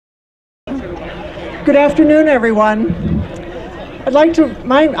Good afternoon, everyone.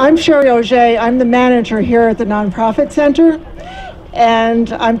 I'm Sherry Auger. I'm the manager here at the NonProfit Center,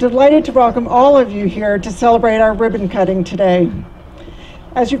 and I'm delighted to welcome all of you here to celebrate our ribbon cutting today.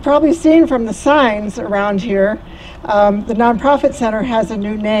 As you've probably seen from the signs around here, the NonProfit Center has a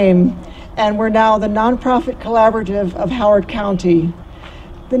new name, and we're now the Nonprofit Collaborative of Howard County.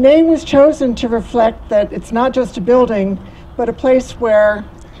 The name was chosen to reflect that it's not just a building, but a place where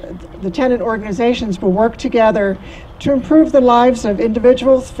the tenant organizations will work together to improve the lives of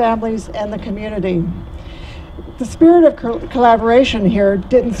individuals, families, and the community. The spirit of collaboration here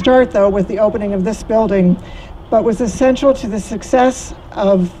didn't start, though, with the opening of this building, but was essential to the success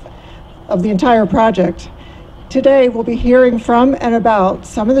of the entire project. Today, we'll be hearing from and about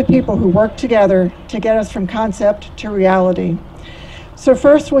some of the people who worked together to get us from concept to reality. So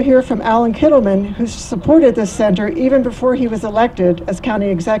first, we'll hear from Alan Kittleman, who supported this center even before he was elected as county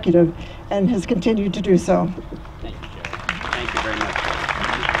executive and has continued to do so. Thank you, Sherry. Thank you very much.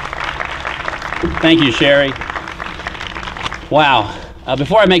 Thank you, Sherry. Wow.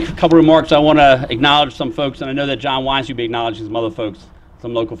 Before I make a couple remarks, I want to acknowledge some folks, and I know that John Weinstein will be acknowledging some other folks,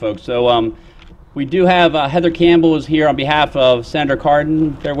 some local folks. So we do have Heather Campbell is here on behalf of Senator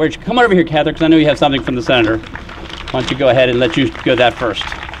Cardin. Come over here, Heather, because I know you have something from the senator. Why don't you go ahead and let you go that first.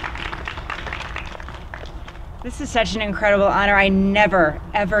 This is such an incredible honor. I never,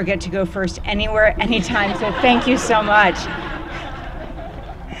 ever get to go first anywhere, anytime, so thank you so much.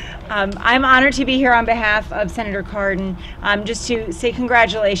 I'm honored to be here on behalf of Senator Cardin, just to say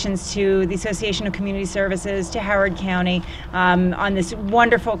congratulations to the Association of Community Services, to Howard County, on this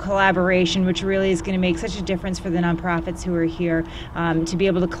wonderful collaboration, which really is going to make such a difference for the nonprofits who are here, to be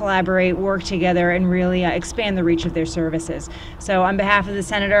able to collaborate, work together, and really expand the reach of their services. So on behalf of the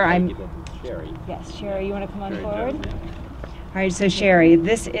Senator, Sherry. Yes, Sherry, you want to come on forward? All right, so Sherry,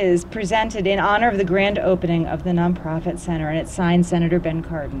 this is presented in honor of the grand opening of the NonProfit Center, and it's signed Senator Ben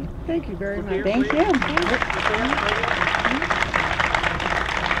Cardin. Thank you very much. Thank you.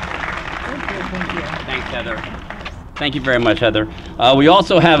 Thanks, Heather. Thank you very much, Heather. We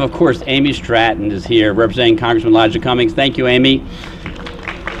also have, of course, Amy Stratton is here representing Congressman Elijah Cummings. Thank you, Amy.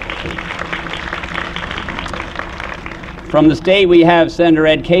 From the state, we have Senator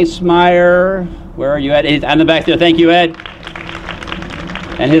Ed Casemeyer. Where are you, Ed? He's on the back there. Thank you, Ed.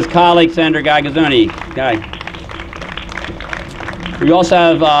 And his colleague, Senator Guy Gazzoni. Guy. We also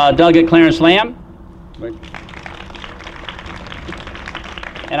have Delegate Clarence Lamb.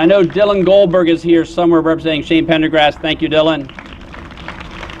 And I know Dylan Goldberg is here somewhere representing Shane Pendergrass. Thank you, Dylan.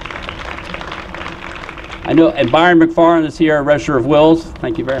 I know, and Byron McFarland is here, Registrar of Wills.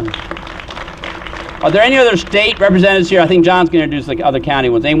 Thank you very much. Are there any other state representatives here? I think John's going to introduce the other county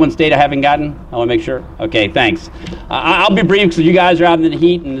ones. Any one state I haven't gotten? I want to make sure. Okay, thanks. I'll be brief because you guys are out in the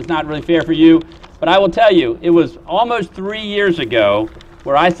heat and it's not really fair for you. But I will tell you, it was almost 3 years ago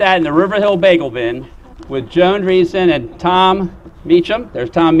where I sat in the River Hill Bagel Bin with Joan Dreesen and Tom Meacham. There's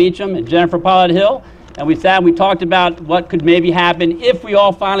Tom Meacham and Jennifer Pollard Hill. And we sat and we talked about what could maybe happen if we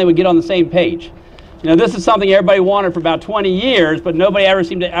all finally would get on the same page. You know, this is something everybody wanted for about 20 years, but nobody ever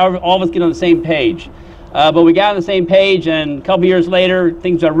seemed to all of us get on the same page. But we got on the same page, and a couple years later,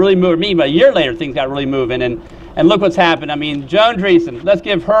 things got really moving. But a year later, things got really moving, and look what's happened. I mean, Joan Dreesen, let's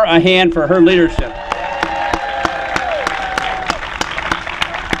give her a hand for her leadership.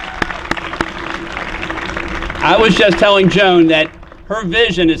 I was just telling Joan that her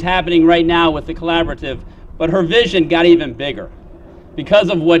vision is happening right now with the collaborative, but her vision got even bigger. Because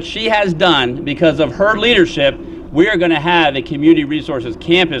of what she has done, because of her leadership, we are going to have a community resources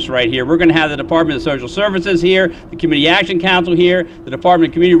campus right here. We're going to have the Department of Social Services here, the Community Action Council here, the Department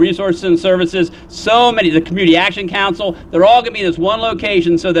of Community Resources and Services, the Community Action Council. They're all going to be in this one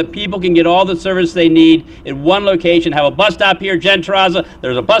location so that people can get all the service they need in one location. Have a bus stop here, Jen Terraza.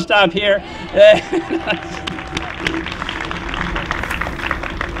 There's a bus stop here.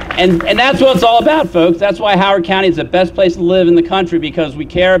 And that's what it's all about, folks. That's why Howard County is the best place to live in the country, because we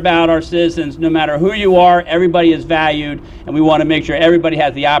care about our citizens. No matter who you are, everybody is valued, and we want to make sure everybody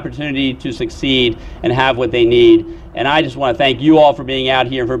has the opportunity to succeed and have what they need. And I just want to thank you all for being out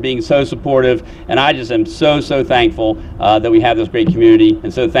here and for being so supportive. And I just am so thankful that we have this great community,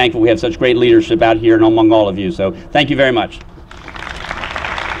 and so thankful we have such great leadership out here and among all of you. So thank you very much.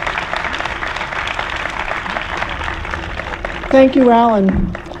 Thank you,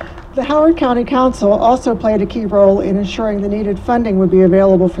 Alan. The Howard County Council also played a key role in ensuring the needed funding would be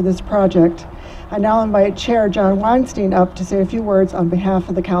available for this project. I now invite Chair John Weinstein up to say a few words on behalf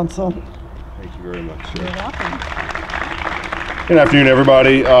of the council. Thank you very much. You're welcome. Good afternoon,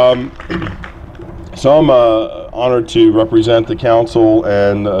 everybody. So I'm honored to represent the council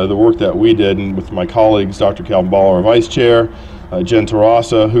and the work that we did, and with my colleagues, Dr. Calvin Ball, our vice chair, Jen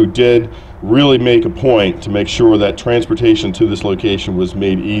Terrassa, who did really make a point to make sure that transportation to this location was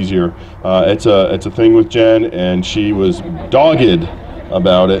made easier. It's a thing with Jen, and she was dogged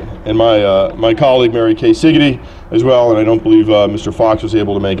about it, and my colleague Mary Kay Siggety as well, and I don't believe Mr. Fox was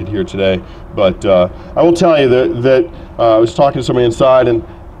able to make it here today, but I will tell you that I was talking to somebody inside, and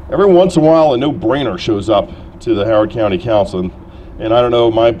every once in a while a no-brainer shows up to the Howard County Council, and I don't know,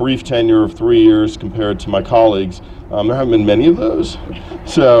 my brief tenure of 3 years compared to my colleagues, there haven't been many of those,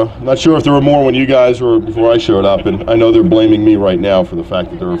 so I'm not sure if there were more when you guys were before I showed up, and I know they're blaming me right now for the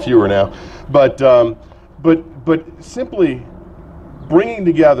fact that there are fewer now, but simply bringing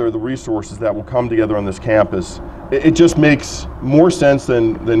together the resources that will come together on this campus, it just makes more sense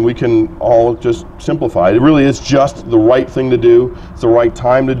than we can all just simplify. It really is just the right thing to do. It's the right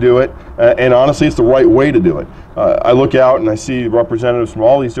time to do it, and honestly, it's the right way to do it. I look out and I see representatives from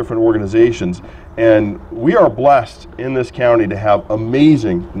all these different organizations, and we are blessed in this county to have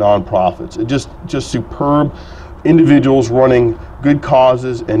amazing nonprofits. Just superb individuals running good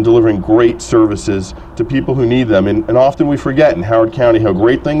causes and delivering great services to people who need them. And often we forget in Howard County how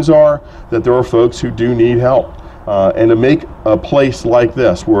great things are, that there are folks who do need help. And to make a place like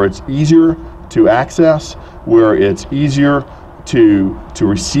this where it's easier to access, where it's easier to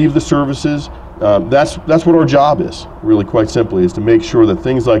receive the services, that's what our job is, really quite simply, is to make sure that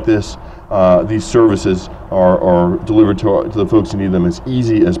things like this, these services are delivered to the folks who need them as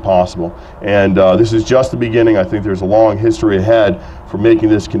easy as possible. And this is just the beginning. I think there's a long history ahead for making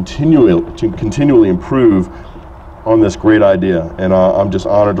this continually improve on this great idea. And I'm just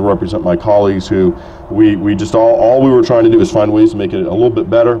honored to represent my colleagues who we just all we were trying to do is find ways to make it a little bit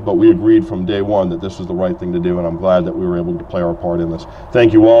better, but we agreed from day one that this was the right thing to do, and I'm glad that we were able to play our part in this.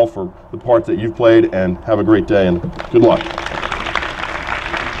 Thank you all for the part that you've played, and have a great day, and good luck.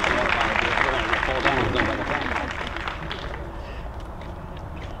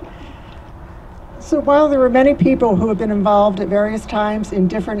 So while there were many people who have been involved at various times in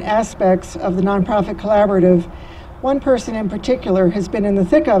different aspects of the nonprofit collaborative, one person in particular has been in the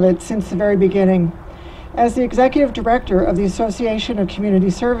thick of it since the very beginning. As the executive director of the Association of Community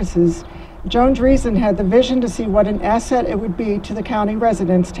Services, Joan Driesen had the vision to see what an asset it would be to the county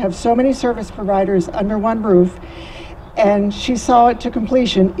residents to have so many service providers under one roof, and she saw it to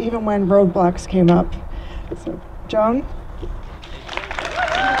completion even when roadblocks came up. So, Joan?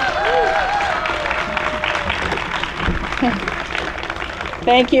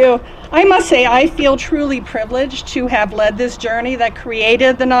 Thank you. I must say I feel truly privileged to have led this journey that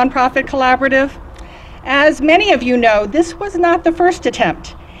created the Nonprofit Collaborative. As many of you know, this was not the first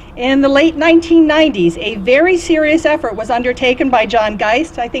attempt. In the late 1990s, a very serious effort was undertaken by John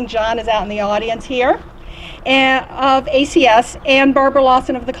Geist, I think John is out in the audience here, of ACS, and Barbara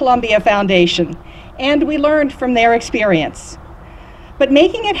Lawson of the Columbia Foundation, and we learned from their experience. But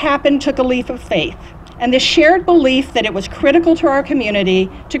making it happen took a leap of faith, and the shared belief that it was critical to our community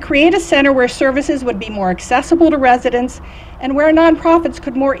to create a center where services would be more accessible to residents and where nonprofits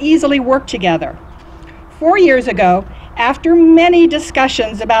could more easily work together. 4 years ago, after many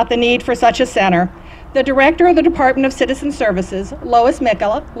discussions about the need for such a center, the director of the Department of Citizen Services, Lois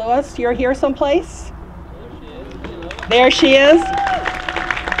Mikala, Lois, you're here someplace? There she is.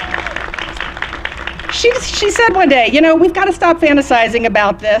 She said one day, you know, we've got to stop fantasizing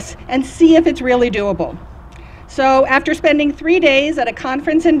about this and see if it's really doable. So after spending 3 days at a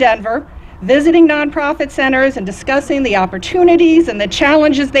conference in Denver, visiting nonprofit centers and discussing the opportunities and the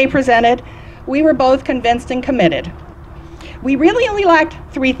challenges they presented, we were both convinced and committed. We really only lacked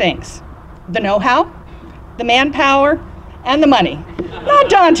 3 things: the know-how, the manpower, and the money. Not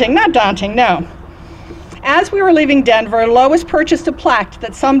daunting, no. As we were leaving Denver, Lois purchased a plaque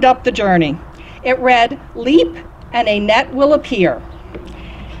that summed up the journey. It read, "Leap and a net will appear."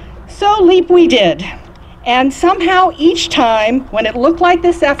 So leap we did. And somehow each time when it looked like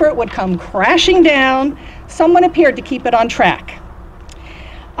this effort would come crashing down, someone appeared to keep it on track.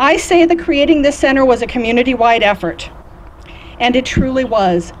 I say that creating this center was a community-wide effort, and it truly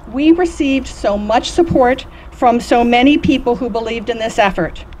was. We received so much support from so many people who believed in this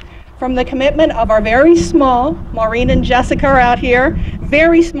effort. From the commitment of our very small, Maureen and Jessica are out here,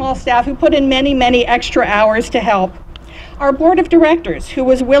 very small staff who put in many, many extra hours to help. Our board of directors, who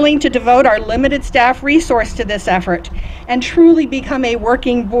was willing to devote our limited staff resource to this effort and truly become a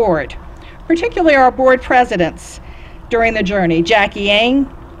working board, particularly our board presidents during the journey, Jackie Yang,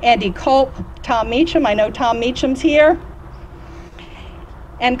 Andy Culp, Tom Meacham, I know Tom Meacham's here,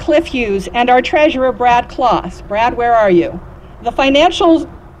 and Cliff Hughes, and our treasurer, Brad Kloss. Brad, where are you? The financial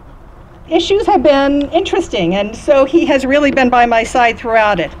issues have been interesting, and so he has really been by my side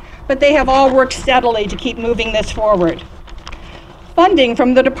throughout it. But they have all worked steadily to keep moving this forward. Funding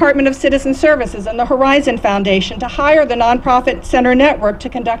from the Department of Citizen Services and the Horizon Foundation to hire the Nonprofit Center Network to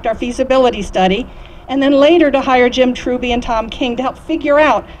conduct our feasibility study, and then later to hire Jim Truby and Tom King to help figure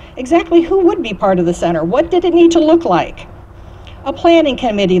out exactly who would be part of the center. What did it need to look like? A planning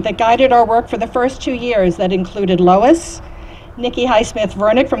committee that guided our work for the first 2 years that included Lois, Nikki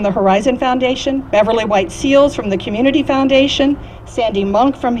Highsmith-Vernick from the Horizon Foundation, Beverly White Seals from the Community Foundation, Sandy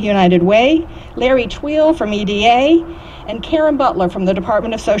Monk from United Way, Larry Tweel from EDA, and Karen Butler from the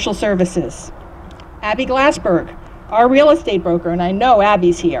Department of Social Services. Abby Glassberg, our real estate broker, and I know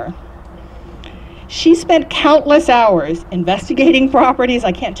Abby's here. She spent countless hours investigating properties,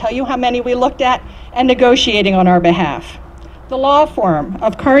 I can't tell you how many we looked at, and negotiating on our behalf. The law firm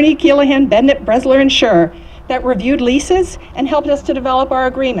of Kearney, Keelahan, Bennett, Bresler, and Schur that reviewed leases and helped us to develop our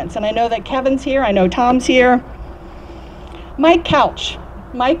agreements. And I know that Kevin's here, I know Tom's here. Mike Couch.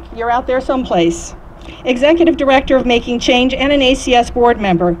 Mike, you're out there someplace. Executive Director of Making Change and an ACS board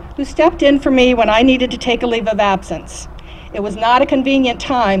member who stepped in for me when I needed to take a leave of absence. It was not a convenient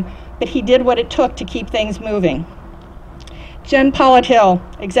time, but he did what it took to keep things moving. Jen Pollitt-Hill,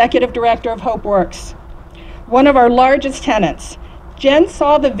 Executive Director of HopeWorks, one of our largest tenants. Jen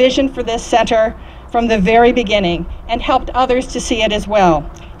saw the vision for this center from the very beginning and helped others to see it as well.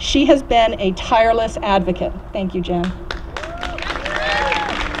 She has been a tireless advocate. Thank you, Jen.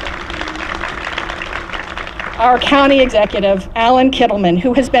 Our county executive, Alan Kittleman,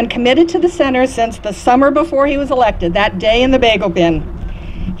 who has been committed to the center since the summer before he was elected, that day in the bagel bin.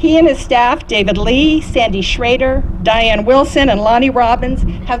 He and his staff, David Lee, Sandy Schrader, Diane Wilson, and Lonnie Robbins,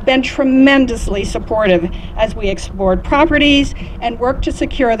 have been tremendously supportive as we explored properties and worked to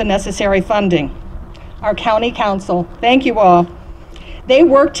secure the necessary funding. Our county council, thank you all. They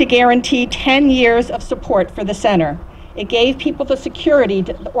worked to guarantee 10 years of support for the center. It gave people the security,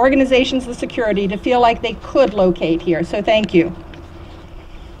 the organizations the security to feel like they could locate here, so thank you.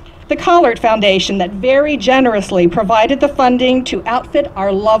 The Collard Foundation that very generously provided the funding to outfit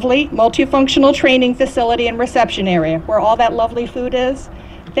our lovely multifunctional training facility and reception area where all that lovely food is.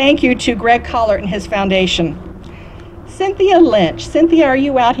 Thank you to Greg Collard and his foundation. Cynthia Lynch. Cynthia, are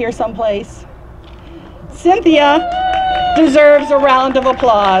you out here someplace? Cynthia deserves a round of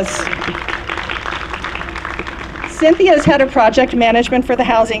applause. Cynthia is head of project management for the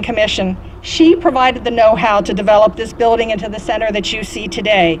Housing Commission. She provided the know-how to develop this building into the center that you see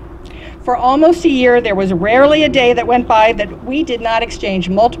today. For almost a year, there was rarely a day that went by that we did not exchange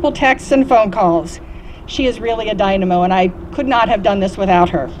multiple texts and phone calls. She is really a dynamo, and I could not have done this without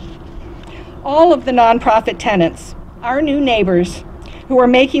her. All of the nonprofit tenants, our new neighbors, who are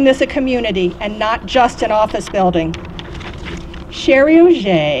making this a community and not just an office building. Sherry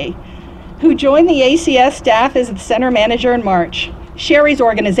Auger, who joined the ACS staff as the center manager in March. Sherry's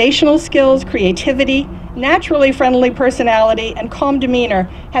organizational skills, creativity, naturally friendly personality, and calm demeanor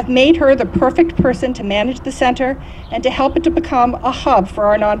have made her the perfect person to manage the center and to help it to become a hub for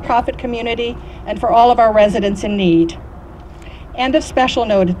our nonprofit community and for all of our residents in need. And of special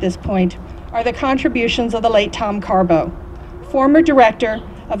note at this point are the contributions of the late Tom Carbo, former director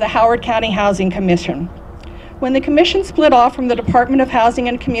of the Howard County Housing Commission. When the commission split off from the Department of Housing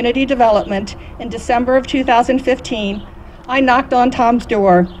and Community Development in December of 2015, I knocked on Tom's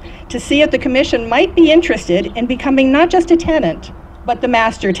door to see if the commission might be interested in becoming not just a tenant, but the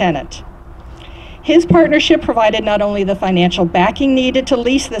master tenant. His partnership provided not only the financial backing needed to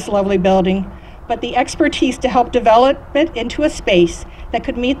lease this lovely building, but the expertise to help develop it into a space that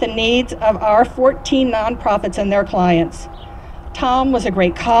could meet the needs of our 14 nonprofits and their clients. Tom was a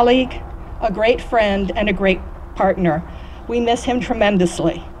great colleague, a great friend, and a great partner. We miss him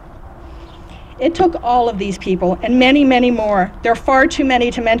tremendously. It took all of these people and many, many more. There are far too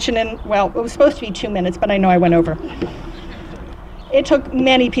many to mention in, well, it was supposed to be 2 minutes, but I know I went over. It took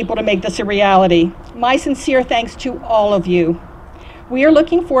many people to make this a reality. My sincere thanks to all of you. We are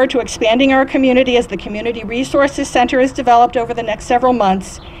looking forward to expanding our community as the Community Resources Center is developed over the next several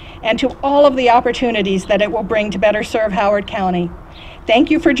months, and to all of the opportunities that it will bring to better serve Howard County.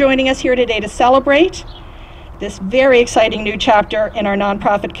 Thank you for joining us here today to celebrate this very exciting new chapter in our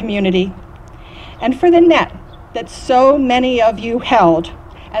nonprofit community, and for the net that so many of you held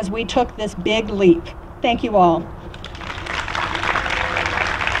as we took this big leap. Thank you all.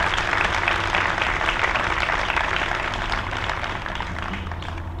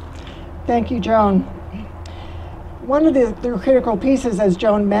 Thank you, Joan. One of the critical pieces, as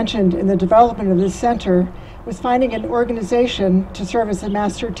Joan mentioned, in the development of this center was finding an organization to serve as a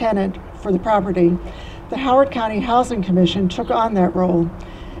master tenant for the property. The Howard County Housing Commission took on that role.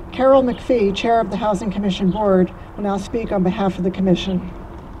 Carol McPhee, Chair of the Housing Commission Board, will now speak on behalf of the Commission.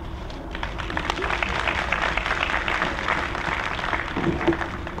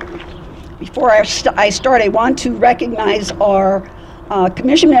 Before I start, I want to recognize our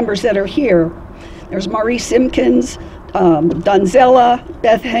commission members that are here. There's Maurice Simpkins, Donzella,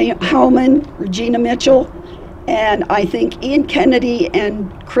 Beth Howman, Regina Mitchell, and I think Ian Kennedy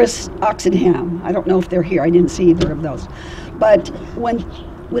and Chris Oxenham. I don't know if they're here. I didn't see either of those. But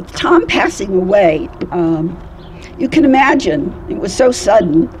with Tom passing away, you can imagine, it was so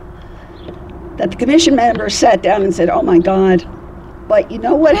sudden that the commission members sat down and said, oh my God. But you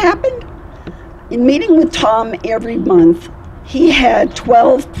know what happened? In meeting with Tom every month, he had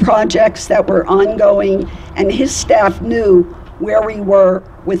 12 projects that were ongoing, and his staff knew where we were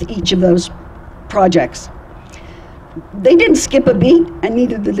with each of those projects. They didn't skip a beat, and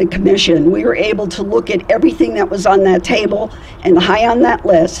neither did the commission. We were able to look at everything that was on that table, and high on that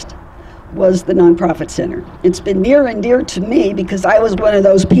list was the Nonprofit Center. It's been near and dear to me because I was one of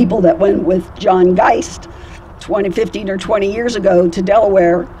those people that went with John Geist 15 or 20 years ago to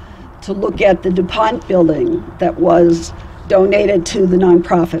Delaware to look at the DuPont building that was donated to the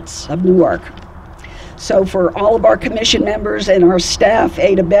nonprofits of Newark. So for all of our commission members and our staff,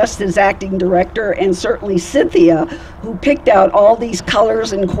 Ada Best is acting director, and certainly Cynthia, who picked out all these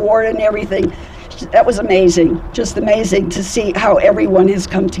colors and coordinated everything, that was amazing, just amazing to see how everyone has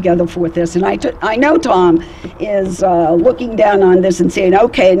come together for this. And I know Tom is looking down on this and saying,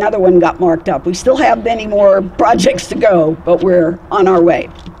 okay, another one got marked up. We still have many more projects to go, but we're on our way.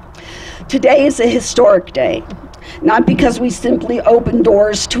 Today is a historic day, not because we simply open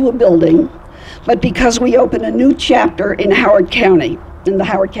doors to a building, but because we open a new chapter in Howard County, in the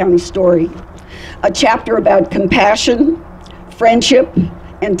Howard County story. A chapter about compassion, friendship,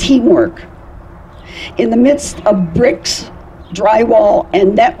 and teamwork. In the midst of bricks, drywall,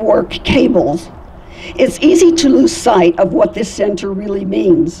 and network cables, it's easy to lose sight of what this center really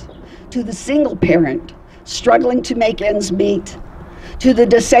means to the single parent struggling to make ends meet, to the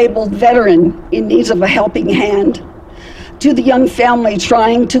disabled veteran in need of a helping hand, to the young family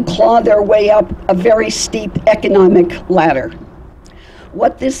trying to claw their way up a very steep economic ladder.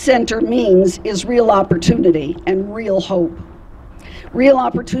 What this center means is real opportunity and real hope. Real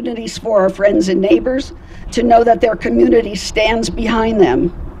opportunities for our friends and neighbors to know that their community stands behind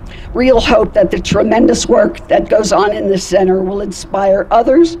them. Real hope that the tremendous work that goes on in this center will inspire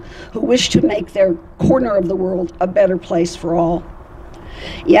others who wish to make their corner of the world a better place for all.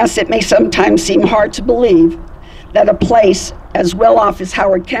 Yes, it may sometimes seem hard to believe that a place as well off as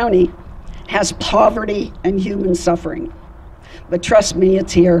Howard County has poverty and human suffering. But trust me,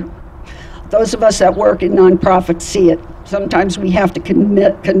 it's here. Those of us that work in nonprofits see it. Sometimes we have to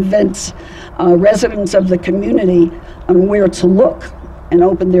convince residents of the community on where to look and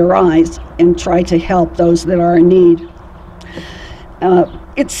open their eyes and try to help those that are in need.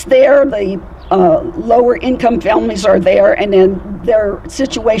 It's there, the lower income families are there, and then their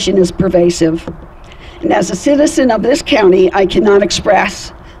situation is pervasive. And as a citizen of this county, I cannot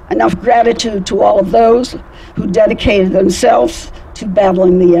express enough gratitude to all of those who dedicated themselves to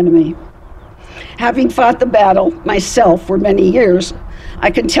battling the enemy. Having fought the battle myself for many years, I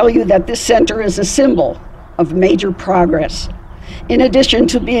can tell you that this center is a symbol of major progress. In addition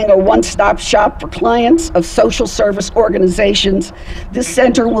to being a one-stop shop for clients of social service organizations, this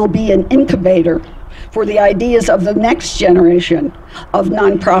center will be an incubator for the ideas of the next generation of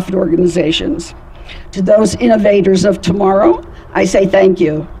nonprofit organizations. To those innovators of tomorrow, I say thank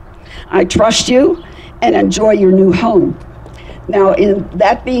you. I trust you and enjoy your new home. Now, in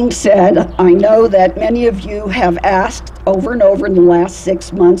that being said, I know that many of you have asked over and over in the last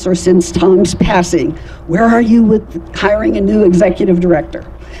 6 months or since Tom's passing, where are you with hiring a new executive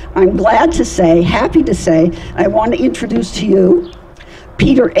director? I'm glad to say, happy to say, I want to introduce to you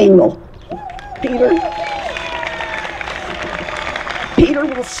Peter Engel. Peter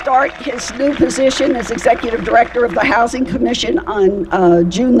will start his new position as executive director of the Housing Commission on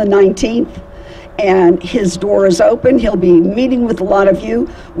June the 19th. And his door is open. He'll be meeting with a lot of you.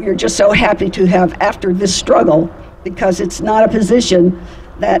 We are just so happy to have, after this struggle, because it's not a position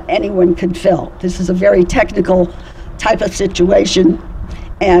that anyone could fill. This is a very technical type of situation,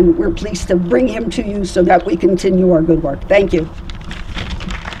 and we're pleased to bring him to you so that we continue our good work. Thank you.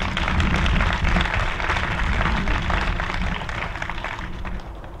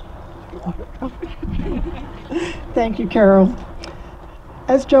 Thank you, Carol.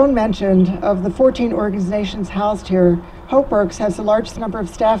 As Joan mentioned, of the 14 organizations housed here, HopeWorks has the largest number of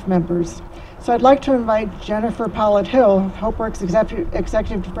staff members. So I'd like to invite Jennifer Pollitt-Hill, HopeWorks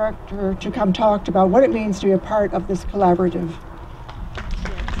Executive Director, to come talk about what it means to be a part of this collaborative.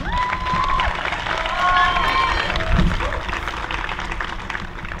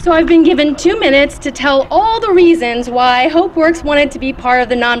 So I've been given 2 minutes to tell all the reasons why HopeWorks wanted to be part of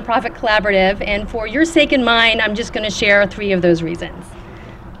the Nonprofit Collaborative, and for your sake and mine, I'm just going to share 3 of those reasons.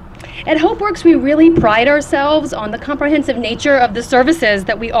 At HopeWorks, we really pride ourselves on the comprehensive nature of the services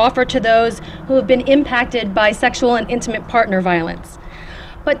that we offer to those who have been impacted by sexual and intimate partner violence.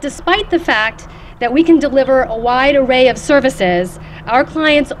 But despite the fact that we can deliver a wide array of services, our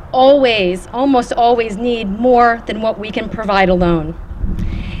clients almost always need more than what we can provide alone.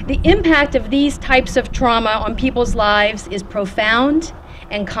 The impact of these types of trauma on people's lives is profound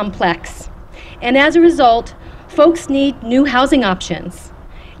and complex. And as a result, folks need new housing options.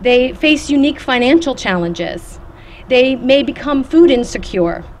 They face unique financial challenges. They may become food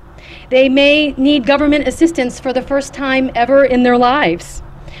insecure. They may need government assistance for the first time ever in their lives,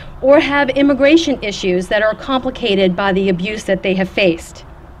 or have immigration issues that are complicated by the abuse that they have faced.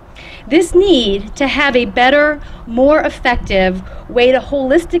 This need to have a better, more effective way to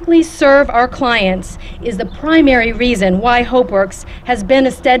holistically serve our clients is the primary reason why HopeWorks has been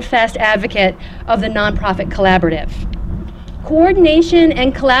a steadfast advocate of the Nonprofit Collaborative. Coordination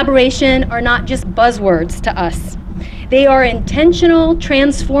and collaboration are not just buzzwords to us. They are intentional,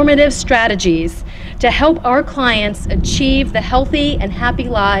 transformative strategies to help our clients achieve the healthy and happy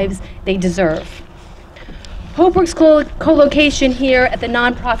lives they deserve. HopeWorks co-location here at the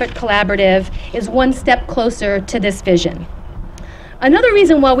Nonprofit Collaborative is one step closer to this vision. Another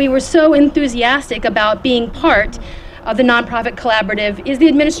reason why we were so enthusiastic about being part of the Nonprofit Collaborative is the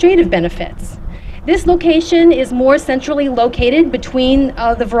administrative benefits. This location is more centrally located between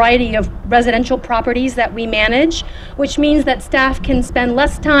the variety of residential properties that we manage, which means that staff can spend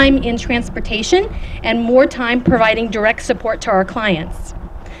less time in transportation and more time providing direct support to our clients.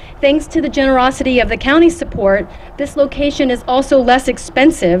 Thanks to the generosity of the county's support, this location is also less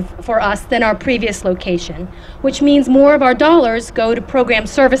expensive for us than our previous location, which means more of our dollars go to program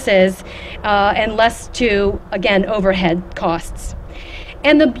services and less to, again, overhead costs.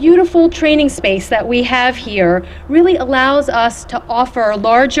 And the beautiful training space that we have here really allows us to offer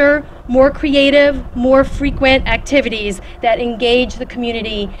larger, more creative, more frequent activities that engage the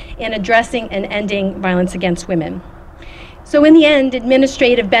community in addressing and ending violence against women. So in the end,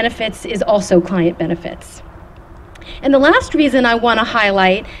 administrative benefits is also client benefits. And the last reason I want to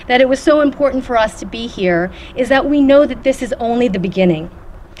highlight that it was so important for us to be here is that we know that this is only the beginning.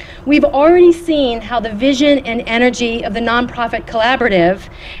 We've already seen how the vision and energy of the Nonprofit Collaborative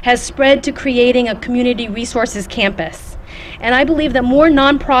has spread to creating a community resources campus. And I believe that more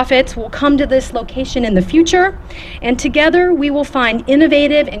nonprofits will come to this location in the future, and together we will find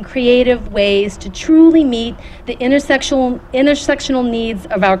innovative and creative ways to truly meet the intersectional needs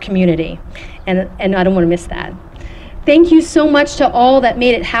of our community. And I don't want to miss that. Thank you so much to all that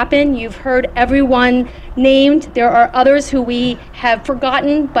made it happen. You've heard everyone named. There are others who we have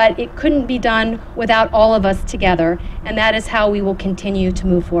forgotten, but it couldn't be done without all of us together. And that is how we will continue to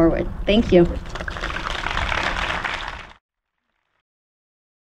move forward. Thank you.